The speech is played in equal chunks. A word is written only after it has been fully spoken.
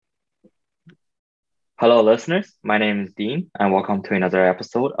Hello, listeners. My name is Dean, and welcome to another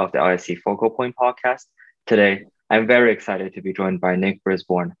episode of the ISC Focal Point podcast. Today, I'm very excited to be joined by Nick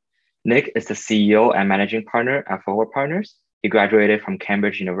Brisbourne. Nick is the CEO and managing partner at Forward Partners. He graduated from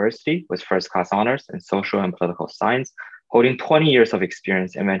Cambridge University with first class honors in social and political science, holding 20 years of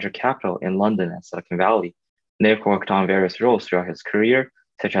experience in venture capital in London and Silicon Valley. Nick worked on various roles throughout his career,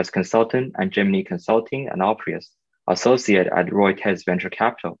 such as consultant at Gemini Consulting and Alprius, associate at Roy Tez Venture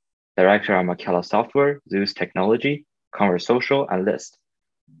Capital, director at Makela Software, Zeus Technology, Converse Social, and List.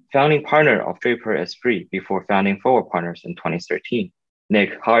 Founding partner of Draper Esprit before founding Forward Partners in 2013.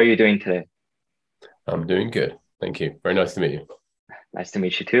 Nick, how are you doing today? I'm doing good. Thank you. Very nice to meet you. Nice to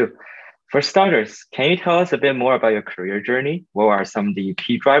meet you too. For starters, can you tell us a bit more about your career journey? What are some of the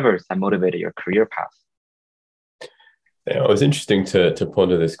key drivers that motivated your career path? Yeah, it was interesting to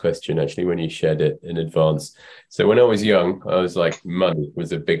ponder this question actually when you shared it in advance. So when I was young, I was like money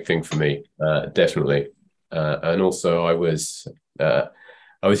was a big thing for me, definitely, and also I was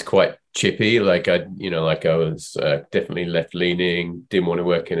quite chippy, like I was definitely left leaning, didn't want to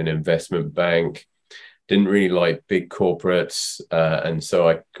work in an investment bank, didn't really like big corporates, and so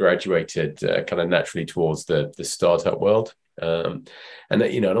I graduated kind of naturally towards the startup world. And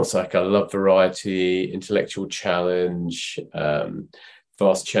and also like I love variety, intellectual challenge,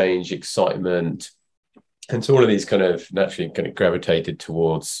 fast change, excitement, and so all of these kind of naturally kind of gravitated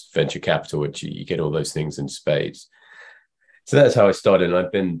towards venture capital, which you get all those things in spades. So that's how I started. And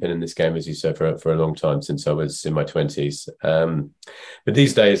I've been in this game, as you said, for a long time, since I was in my 20s. But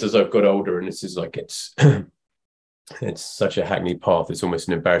these days, as I've got older, and this is like it's such a hackneyed path. It's almost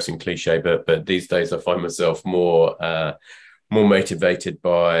an embarrassing cliche, but these days I find myself more motivated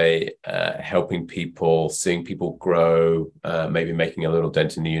by helping people, seeing people grow, maybe making a little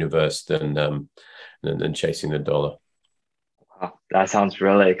dent in the universe than chasing the dollar. Wow, that sounds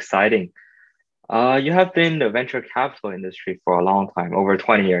really exciting. You have been in the venture capital industry for a long time, over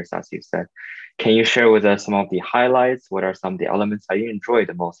 20 years, as you said. Can you share with us some of the highlights? What are some of the elements that you enjoy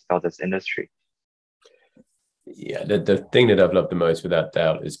the most about this industry? Yeah, the thing that I've loved the most, without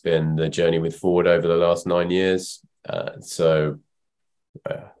doubt, has been the journey with Forward over the last 9 years. Yeah,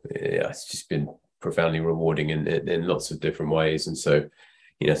 it's just been profoundly rewarding in lots of different ways. And so,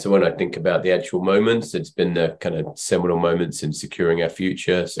 so when I think about the actual moments, it's been the kind of seminal moments in securing our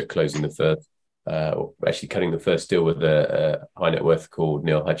future. So closing the first, or actually cutting the first deal with a high net worth called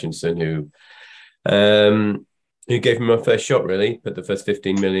Neil Hutchinson, who gave me my first shot, really, put the first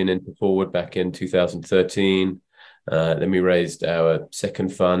 15 million into Forward back in 2013. Then we raised our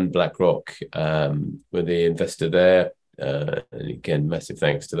second fund, BlackRock, with the investor there. And again, massive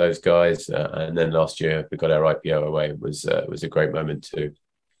thanks to those guys. And then last year we got our IPO away. It was a great moment too.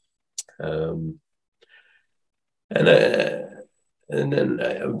 Um, and then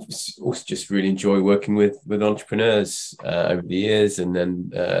I also just really enjoy working with entrepreneurs over the years, and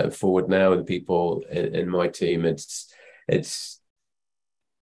then Forward now with the people in my team. It's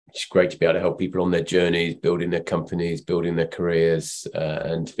great to be able to help people on their journeys, building their companies, building their careers,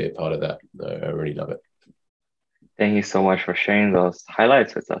 and to be a part of that. I really love it. Thank you so much for sharing those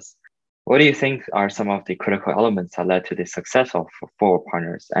highlights with us. What do you think are some of the critical elements that led to the success of Forward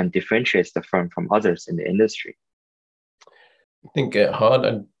Partners and differentiates the firm from others in the industry? I think at heart,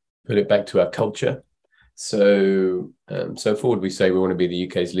 I'd put it back to our culture. So Forward, we say we want to be the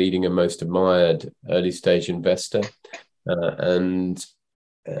UK's leading and most admired early stage investor, and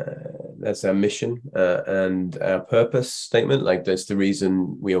that's our mission and our purpose statement. Like that's the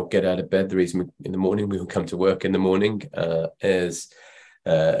reason we all get out of bed. The reason in the morning we all come to work in the morning is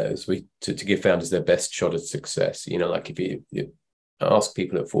to give founders their best shot at success. Like if you ask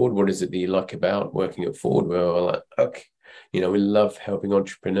people at Forward, what is it that you like about working at Forward? We're like, okay, we love helping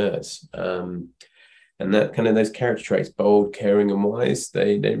entrepreneurs. And that kind of those character traits, bold, caring, and wise,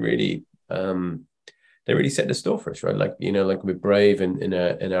 they really set the store for us, right? Like we're brave in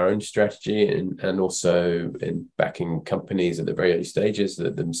our own strategy and also in backing companies at the very early stages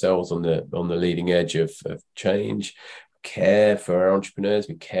that themselves on the leading edge of change. Care for our entrepreneurs,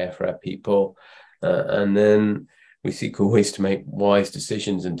 we care for our people, and then we seek always to make wise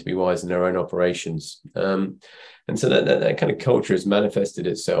decisions and to be wise in our own operations. And so that kind of culture has manifested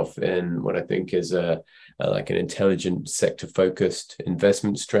itself in what I think is like an intelligent sector-focused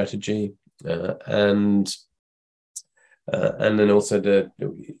investment strategy, and then also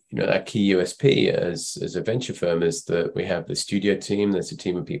our key USP as a venture firm is that we have the studio team. There's a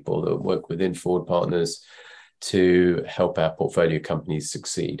team of people that work within Forward Partners to help our portfolio companies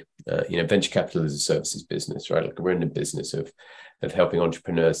succeed. Venture capital is a services business, right? Like we're in the business of helping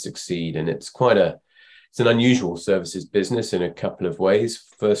entrepreneurs succeed, and it's quite a it's an unusual services business in a couple of ways.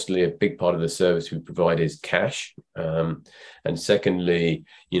 Firstly, a big part of the service we provide is cash, and secondly,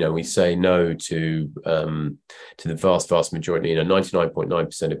 we say no to the vast majority.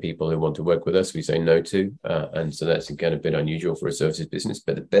 99.9% of people who want to work with us, we say no to, and so that's again a bit unusual for a services business.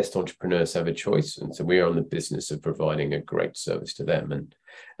 But the best entrepreneurs have a choice, and so we are in the business of providing a great service to them,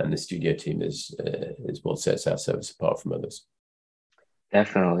 and the studio team is what sets our service apart from others.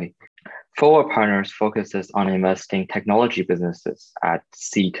 Definitely. Forward Partners focuses on investing technology businesses at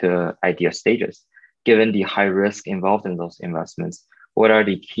seed to idea stages. Given the high risk involved in those investments, what are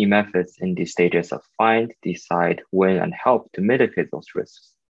the key methods in these stages of find, decide, win, and help to mitigate those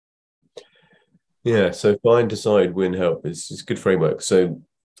risks? Yeah, so find, decide, win, help is a good framework. So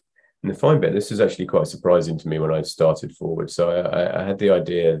in the find bit, this is actually quite surprising to me when I started Forward. So I had the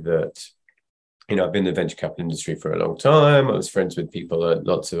idea that I've been in the venture capital industry for a long time. I was friends with people at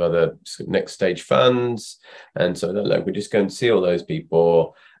lots of other next stage funds. And so we just go and see all those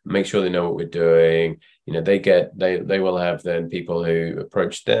people, make sure they know what we're doing. They will have then people who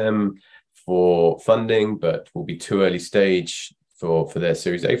approach them for funding, but will be too early stage for their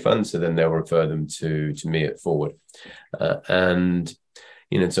Series A funds. So then they'll refer them to me at Forward.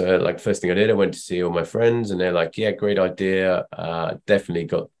 So first thing I did, I went to see all my friends and they're like, yeah, great idea. Definitely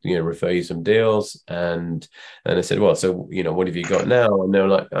got, refer you some deals. And I said, well, so, what have you got now? And they were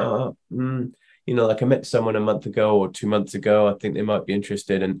like, I met someone a month ago or 2 months ago. I think they might be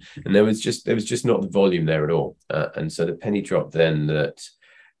interested. And there was just not the volume there at all. And so the penny dropped then that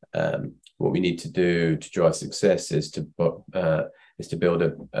what we need to do to drive success is to build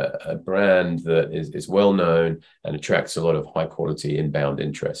a brand that is well known and attracts a lot of high quality inbound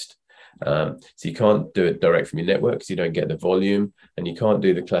interest. So you can't do it direct from your network because you don't get the volume, and you can't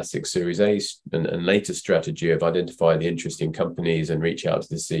do the classic Series A and later strategy of identify the interesting companies and reach out to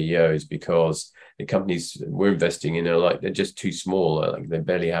the CEOs, because the companies we're investing in they're just too small. They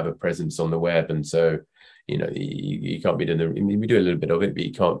barely have a presence on the web, and so you can't be doing we do a little bit of it, but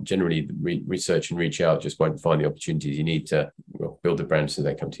you can't generally research and reach out, just won't find the opportunities you need to build the brand so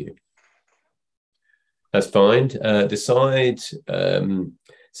they come to you. That's fine. Decide.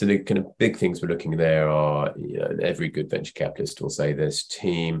 So the kind of big things we're looking there are, every good venture capitalist will say there's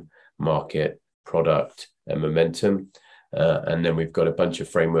team, market, product, and momentum. And then we've got a bunch of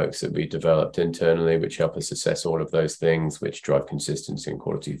frameworks that we developed internally, which help us assess all of those things, which drive consistency and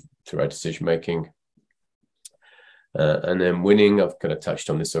quality through our decision making. And then winning, I've kind of touched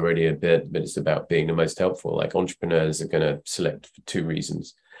on this already a bit, but it's about being the most helpful. Like, entrepreneurs are going to select for two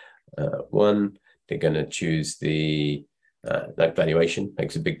reasons. One, they're going to choose the valuation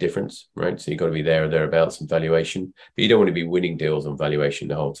makes a big difference, right? So you've got to be there or thereabouts in valuation, but you don't want to be winning deals on valuation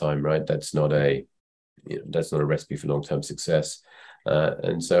the whole time, right? That's not a recipe for long-term success.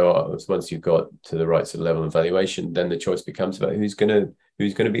 And so once you've got to the right sort of level of valuation, then the choice becomes about who's going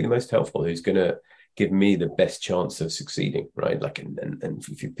to be the most helpful, who's going to give me the best chance of succeeding, right? And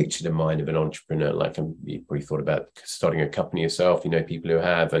if you picture the mind of an entrepreneur, you probably thought about starting a company yourself, people who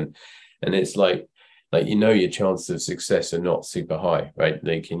have, and it's like your chances of success are not super high, right?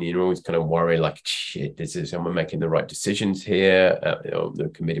 You're always kind of worry, shit, am I making the right decisions here?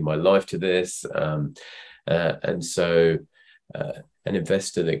 I'm committing my life to this. And so an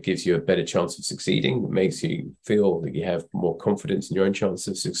investor that gives you a better chance of succeeding, makes you feel that you have more confidence in your own chance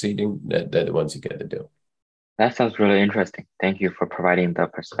of succeeding, they're the ones who get the deal. That sounds really interesting. Thank you for providing the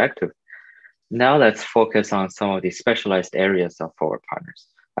perspective. Now let's focus on some of the specialized areas of Forward Partners: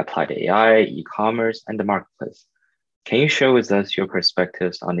 applied AI, e-commerce, and the marketplace. Can you share with us your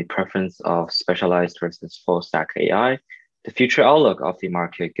perspectives on the preference of specialized versus full stack AI, the future outlook of the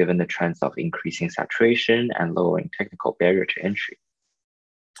market given the trends of increasing saturation and lowering technical barrier to entry?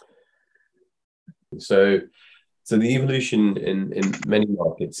 So the evolution in many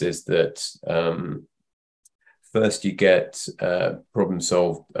markets is that first you get problem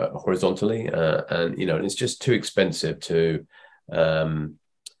solved horizontally, and it's just too expensive to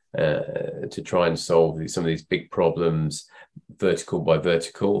try and solve some of these big problems vertical by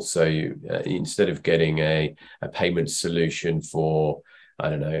vertical. So you instead of getting a payment solution for, I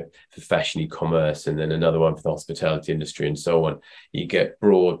don't know, for fashion e-commerce, and then another one for the hospitality industry and so on, you get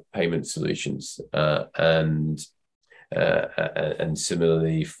broad payment solutions, and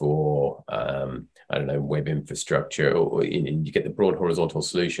similarly for I don't know, web infrastructure, or you get the broad horizontal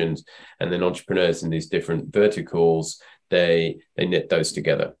solutions, and then entrepreneurs in these different verticals, they knit those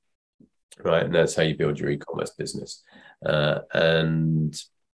together, right? And that's how you build your e-commerce business. And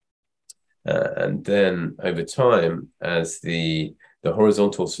then over time, as the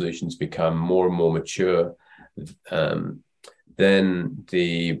horizontal solutions become more and more mature, then then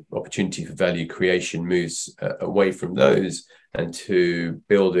the opportunity for value creation moves away from those and to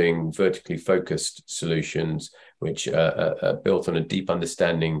building vertically focused solutions, which are built on a deep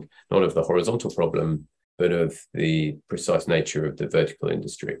understanding, not of the horizontal problem, but of the precise nature of the vertical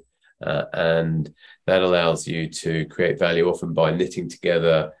industry. And that allows you to create value often by knitting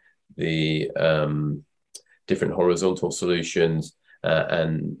together the different horizontal solutions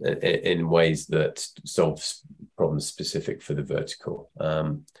and in ways that solves problems specific for the vertical.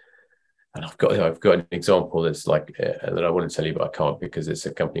 And I've got an example that's like that I want to tell you, but I can't because it's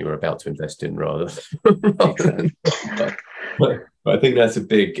a company we're about to invest in rather. But I think that's a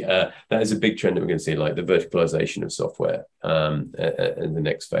big trend that we're going to see, like the verticalization of software in the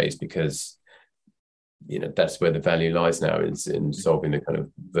next phase, because that's where the value lies now, is in solving the kind of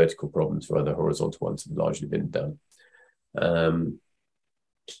vertical problems where the horizontal ones have largely been done.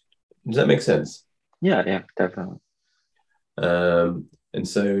 Does that make sense? Yeah, definitely. And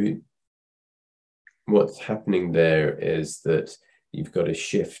so what's happening there is that you've got a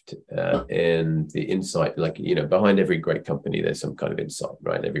shift in the insight. Like, behind every great company, there's some kind of insight,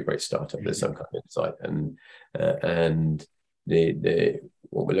 right? Every great startup, there's some kind of insight. And the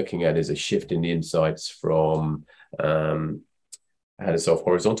what we're looking at is a shift in the insights from how to solve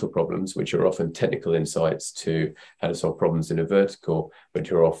horizontal problems, which are often technical insights, to how to solve problems in a vertical,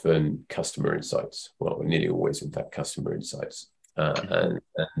 which are often customer insights. Well, nearly always, in fact, customer insights. And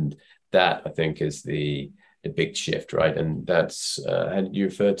that, I think, is the big shift, right? And that's, how did you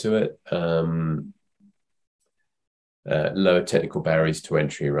refer to it? Lower technical barriers to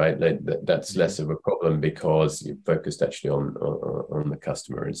entry, right? That's less of a problem because you're focused actually on the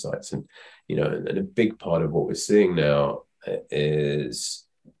customer insights. And, and a big part of what we're seeing now is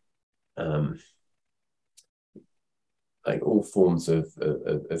like all forms of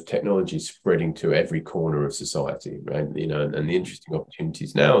technology spreading to every corner of society, right? And the interesting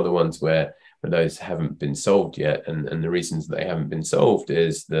opportunities now are the ones where those haven't been solved yet. And the reasons they haven't been solved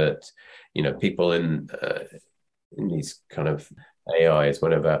is that, people in these kind of, AI is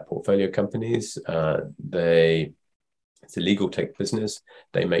one of our portfolio companies. It's a legal tech business.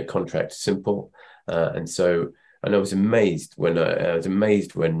 They make contracts simple. And I was amazed when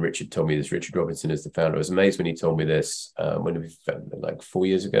Richard told me this. Richard Robinson is the founder. I was amazed when he told me this like 4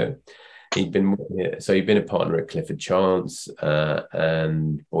 years ago. He'd been a partner at Clifford Chance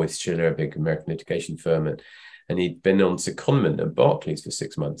and Boyce Schiller, a big American education firm, and he'd been on secondment at Barclays for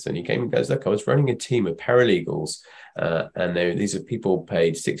 6 months. And he came and goes, "Look, I was running a team of paralegals, and these are people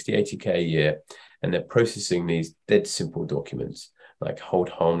paid 60, 80K a year, and they're processing these dead simple documents like hold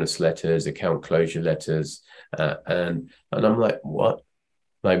harmless letters, account closure letters." And I'm like, "What?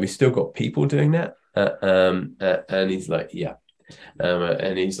 Like, we still got people doing that?" And he's like, "Yeah."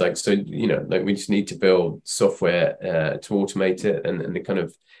 And he's like, "So, like, we just need to build software to automate it." And the kind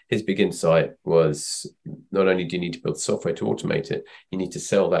of his big insight was, not only do you need to build software to automate it, you need to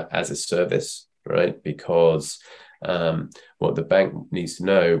sell that as a service, right? Because what the bank needs to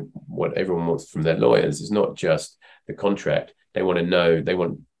know, what everyone wants from their lawyers, is not just the contract. They want to know. They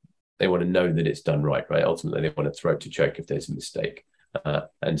want to know that it's done right. Ultimately, they want a throat to choke if there's a mistake.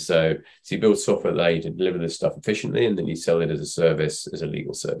 And so you build software that allows you to deliver this stuff efficiently, and then you sell it as a service, as a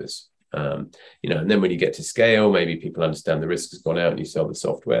legal service. And then when you get to scale, maybe people understand the risk has gone out, and you sell the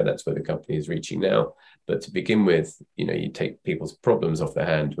software. That's where the company is reaching now. But to begin with, you take people's problems off their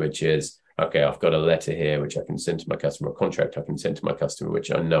hand, which is, okay, I've got a letter here which I can send to my customer, a contract I can send to my customer,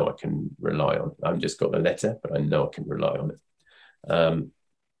 which I know I can rely on. I've just got the letter, but I know I can rely on it.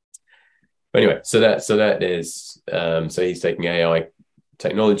 But anyway, so that is so he's taking AI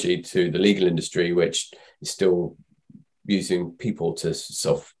technology to the legal industry, which is still using people to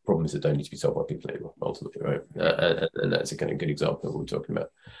solve problems that don't need to be solved by people anymore, ultimately, right? And that's a kind of good example of what we're talking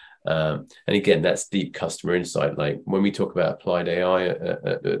about. And again, that's deep customer insight. Like when we talk about applied AI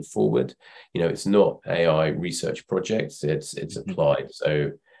at Forward, it's not AI research projects, it's applied.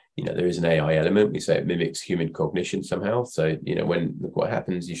 So there is an AI element. We say it mimics human cognition somehow. So when what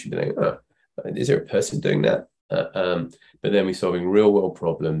happens, you should be like, "Oh, is there a person doing that?" But then we're solving real world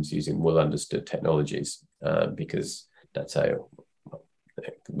problems using well understood technologies, because that's how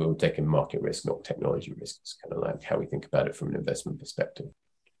we're taking market risk, not technology risk. It's kind of like how we think about it from an investment perspective.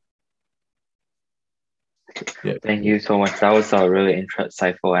 Yeah. Thank you so much. That was a really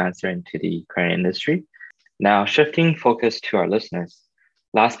insightful answer into the current industry. Now, shifting focus to our listeners.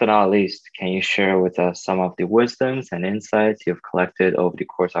 Last but not least, can you share with us some of the wisdoms and insights you've collected over the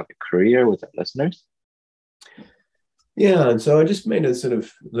course of your career with our listeners? Yeah, and so I just made a sort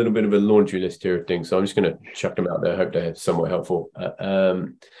of little bit of a laundry list here of things. So I'm just going to chuck them out there. I hope they're somewhat helpful.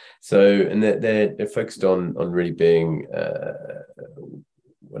 And they're focused on really being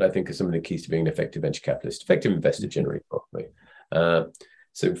what I think are some of the keys to being an effective venture capitalist, effective investor generally, probably.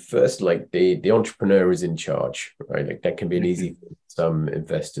 So first, like the entrepreneur is in charge, right? Like that can be an easy thing for some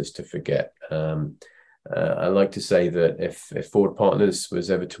investors to forget. I like to say that if Ford Partners was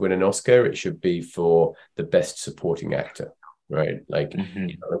ever to win an Oscar, it should be for the best supporting actor, right? Like,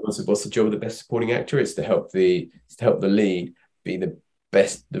 what's the job of the best supporting actor? It's to help the lead be the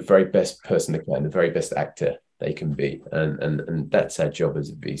best, the very best person they can, the very best actor they can be, and that's our job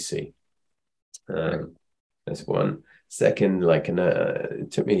as a VC. That's one. Second,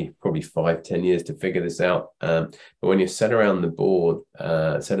 it took me probably 5-10 years to figure this out. But when you're sat around the board,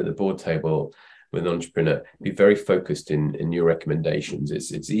 sat at the board table with an entrepreneur, be very focused in your recommendations.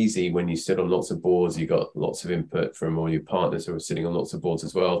 It's easy when you sit on lots of boards, you got lots of input from all your partners who are sitting on lots of boards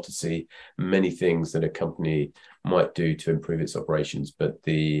as well, to see many things that a company might do to improve its operations. But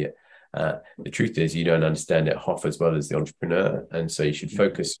the truth is you don't understand it half as well as the entrepreneur, and so you should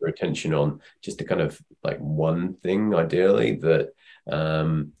focus your attention on just a kind of like one thing, ideally, that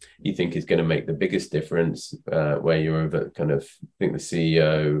you think is going to make the biggest difference, where you're of a kind of, I think the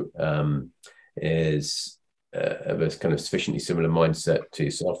CEO is of a kind of sufficiently similar mindset to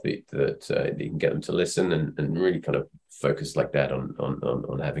yourself that you can get them to listen and really kind of focus like that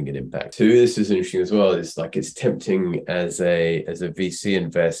on having an impact. Two, this is interesting as well. It's like it's tempting as a VC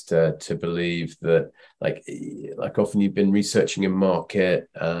investor to believe that like often you've been researching a market,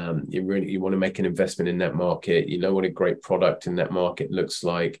 you want to make an investment in that market. You know what a great product in that market looks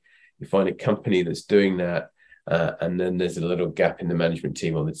like. You find a company that's doing that. And then there's a little gap in the management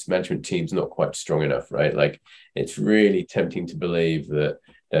team, or this management team's not quite strong enough, right? Like it's really tempting to believe that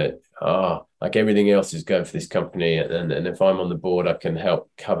like everything else is going for this company, and if I'm on the board, I can help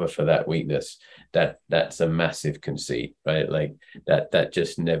cover for that weakness. That's a massive conceit, right? Like that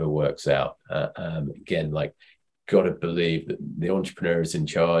just never works out. Again, like got to believe that the entrepreneur is in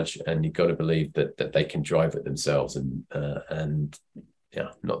charge, and you've got to believe that they can drive it themselves, and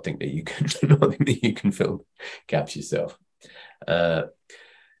yeah, not think that you can fill gaps yourself.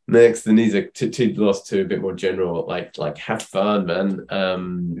 Next, and these are two last two, a bit more general, like have fun, man.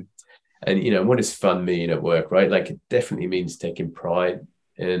 And what does fun mean at work, right? Like it definitely means taking pride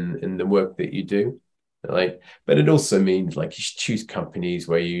in the work that you do. Like, but it also means like you should choose companies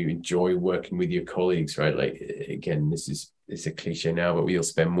where you enjoy working with your colleagues, right? Like again, it's a cliche now, but we all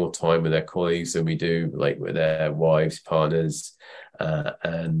spend more time with our colleagues than we do like with our wives, partners,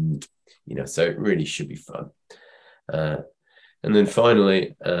 and so it really should be fun. And then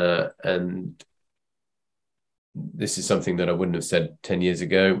finally, and this is something that I wouldn't have said 10 years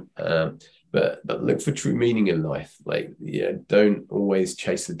ago, but look for true meaning in life. Like, don't always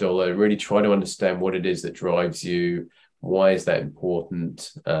chase the dollar. Really try to understand what it is that drives you. Why is that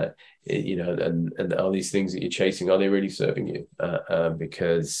important? And are these things that you're chasing, are they really serving you?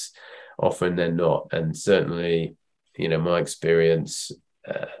 Because often they're not. And certainly, my experience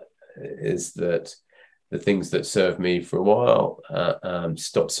is that the things that served me for a while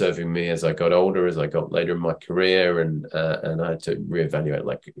stopped serving me as I got older, as I got later in my career, and I had to reevaluate,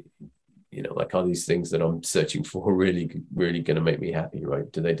 like are these things that I'm searching for really going to make me happy,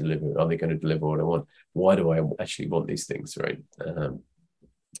 right? Do they deliver? Are they going to deliver what I want? Why do I actually want these things, right?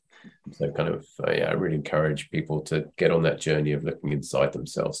 So kind of, I really encourage people to get on that journey of looking inside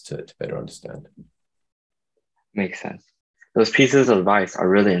themselves to better understand. Makes sense. Those pieces of advice are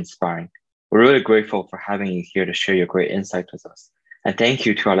really inspiring. We're really grateful for having you here to share your great insights with us. And thank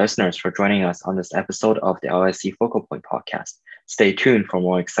you to our listeners for joining us on this episode of the LSE Focal Point podcast. Stay tuned for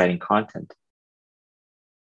more exciting content.